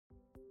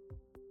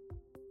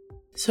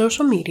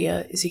Social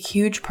media is a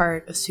huge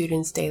part of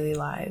students' daily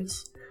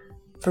lives.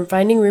 From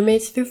finding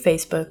roommates through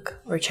Facebook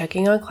or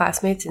checking on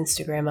classmates'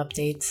 Instagram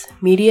updates,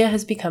 media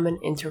has become an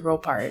integral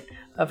part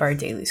of our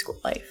daily school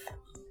life.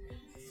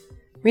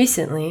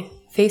 Recently,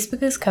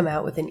 Facebook has come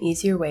out with an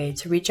easier way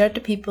to reach out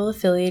to people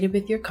affiliated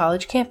with your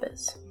college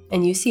campus,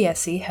 and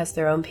UCSC has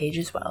their own page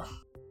as well.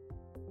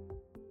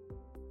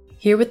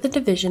 Here with the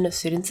Division of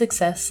Student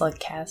Success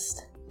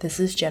Slugcast, this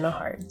is Jenna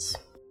Hards.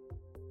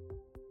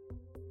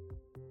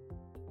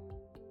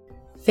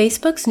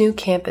 Facebook's new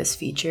campus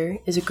feature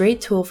is a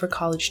great tool for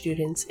college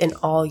students in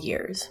all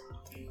years.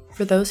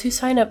 For those who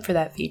sign up for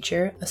that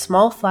feature, a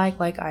small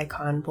flag-like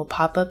icon will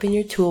pop up in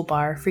your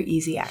toolbar for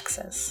easy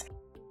access.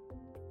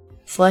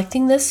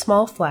 Selecting this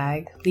small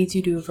flag leads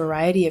you to a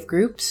variety of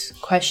groups,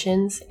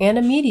 questions, and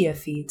a media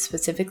feed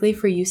specifically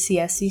for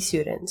UCSC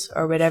students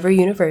or whatever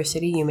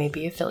university you may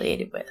be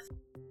affiliated with.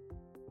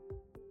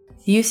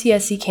 The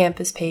UCSC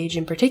campus page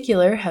in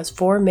particular has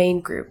 4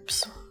 main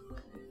groups.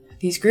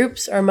 These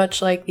groups are much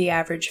like the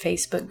average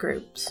Facebook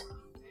groups.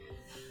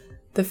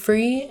 The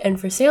free and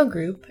for sale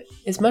group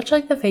is much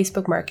like the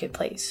Facebook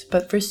Marketplace,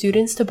 but for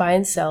students to buy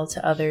and sell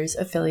to others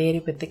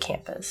affiliated with the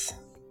campus.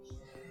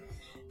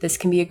 This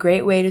can be a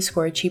great way to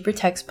score cheaper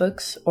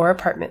textbooks or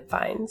apartment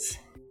finds.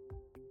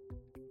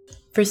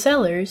 For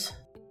sellers,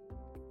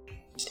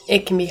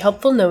 it can be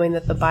helpful knowing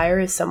that the buyer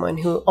is someone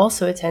who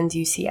also attends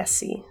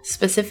UCSC,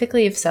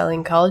 specifically if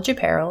selling college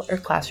apparel or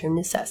classroom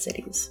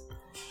necessities.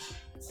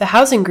 The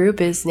housing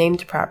group is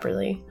named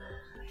properly.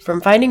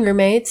 From finding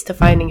roommates to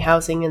finding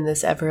housing in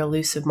this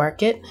ever-elusive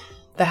market,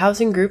 the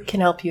housing group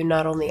can help you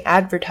not only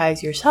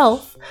advertise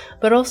yourself,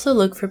 but also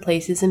look for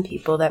places and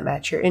people that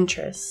match your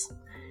interests.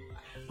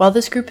 While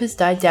this group has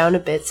died down a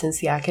bit since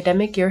the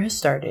academic year has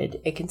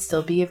started, it can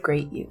still be of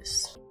great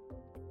use.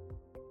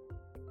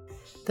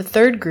 The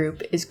third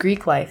group is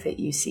Greek Life at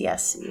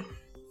UCSC.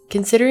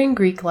 Considering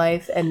Greek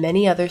Life and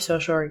many other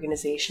social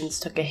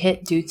organizations took a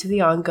hit due to the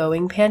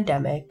ongoing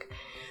pandemic,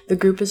 the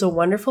group is a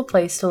wonderful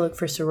place to look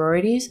for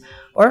sororities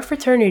or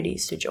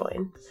fraternities to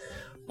join.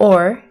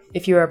 Or,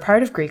 if you are a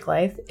part of Greek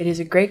Life, it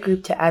is a great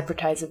group to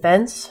advertise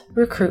events,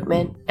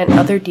 recruitment, and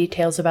other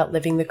details about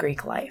living the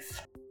Greek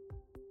life.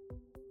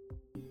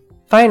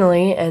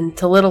 Finally, and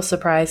to little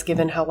surprise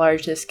given how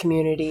large this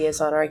community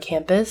is on our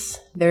campus,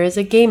 there is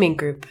a gaming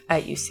group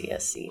at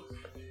UCSC.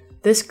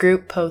 This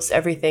group posts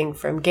everything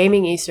from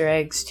gaming Easter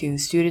eggs to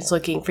students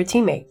looking for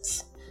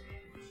teammates.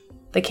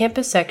 The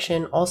campus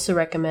section also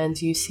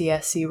recommends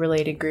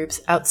UCSC-related groups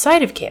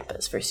outside of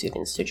campus for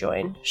students to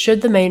join,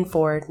 should the main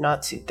 4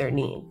 not suit their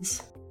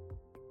needs.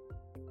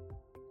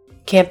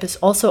 Campus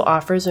also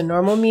offers a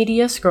normal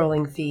media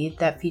scrolling feed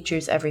that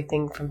features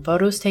everything from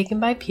photos taken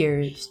by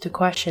peers to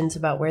questions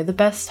about where the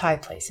best Thai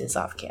place is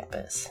off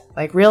campus,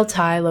 like Real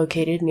Thai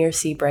located near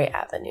Seabrae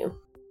Avenue.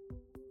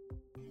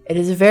 It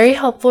is a very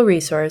helpful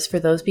resource for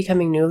those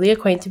becoming newly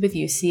acquainted with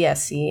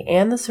UCSC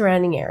and the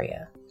surrounding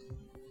area.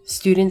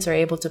 Students are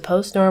able to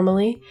post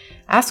normally,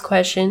 ask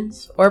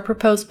questions, or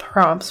propose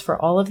prompts for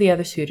all of the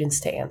other students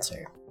to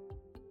answer.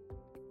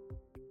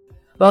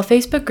 While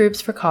Facebook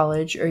groups for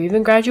college or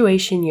even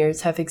graduation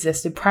years have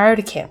existed prior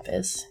to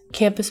campus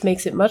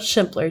makes it much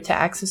simpler to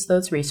access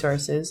those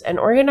resources and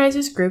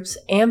organizes groups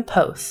and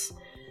posts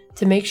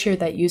to make sure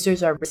that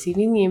users are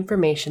receiving the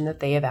information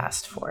that they have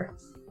asked for.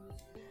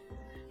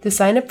 To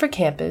sign up for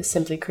campus,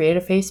 simply create a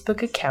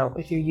Facebook account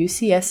with your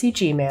UCSC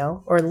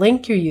Gmail or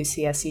link your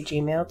UCSC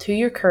Gmail to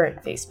your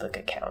current Facebook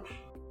account.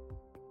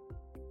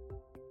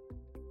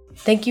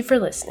 Thank you for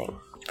listening.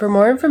 For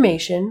more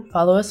information,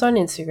 follow us on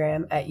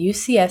Instagram at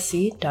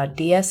ucsc.dsas,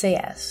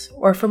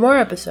 or for more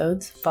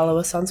episodes, follow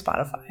us on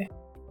Spotify.